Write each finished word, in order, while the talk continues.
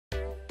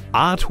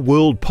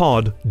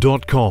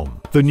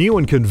artworldpod.com, the new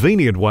and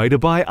convenient way to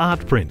buy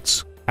art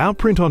prints. Our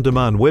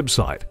print-on-demand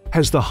website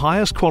has the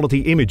highest quality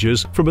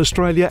images from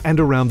Australia and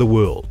around the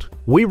world.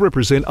 We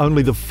represent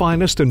only the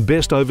finest and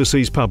best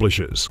overseas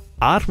publishers.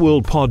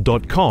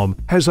 Artworldpod.com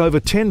has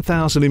over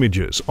 10,000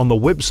 images on the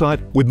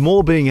website, with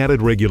more being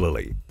added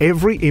regularly.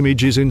 Every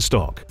image is in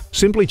stock.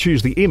 Simply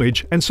choose the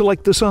image and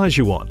select the size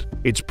you want.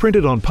 It's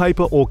printed on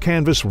paper or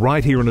canvas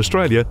right here in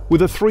Australia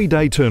with a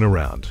 3-day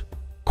turnaround.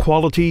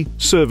 Quality,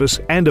 service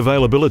and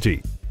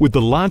availability, with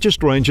the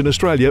largest range in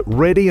Australia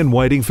ready and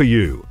waiting for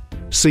you.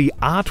 See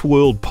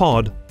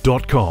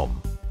artworldpod.com.